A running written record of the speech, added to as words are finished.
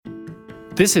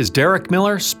This is Derek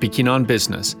Miller speaking on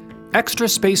business. Extra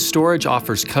Space Storage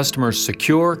offers customers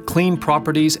secure, clean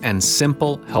properties and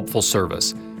simple, helpful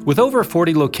service. With over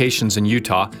 40 locations in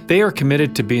Utah, they are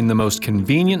committed to being the most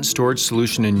convenient storage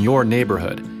solution in your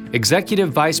neighborhood.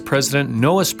 Executive Vice President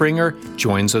Noah Springer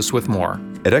joins us with more.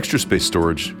 At Extra Space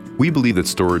Storage, we believe that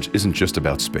storage isn't just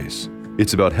about space.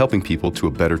 It's about helping people to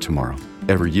a better tomorrow.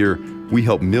 Every year, we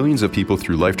help millions of people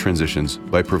through life transitions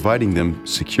by providing them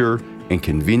secure and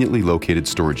conveniently located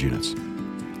storage units.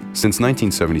 Since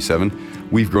 1977,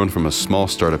 we've grown from a small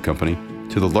startup company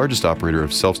to the largest operator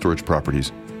of self-storage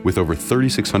properties with over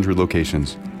 3,600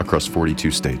 locations across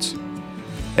 42 states.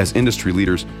 As industry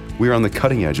leaders, we are on the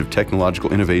cutting edge of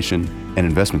technological innovation and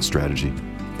investment strategy.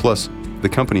 Plus, the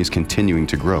company is continuing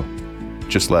to grow.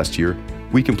 Just last year,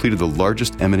 we completed the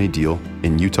largest M&A deal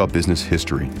in Utah business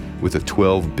history with a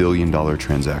 $12 billion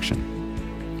transaction.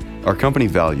 Our company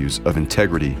values of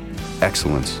integrity,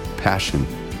 excellence, passion,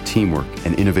 teamwork,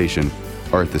 and innovation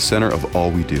are at the center of all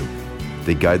we do.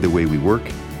 They guide the way we work,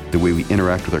 the way we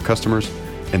interact with our customers,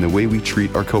 and the way we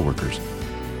treat our coworkers.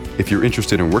 If you're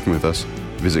interested in working with us,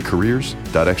 visit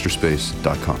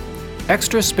careers.extraspace.com.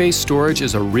 Extra Space Storage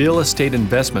is a real estate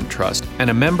investment trust and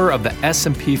a member of the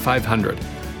S&P 500.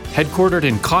 Headquartered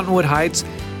in Cottonwood Heights,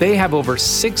 they have over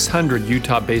 600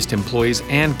 Utah-based employees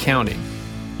and counting.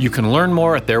 You can learn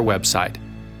more at their website.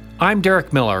 I'm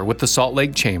Derek Miller with the Salt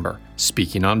Lake Chamber,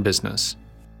 speaking on business.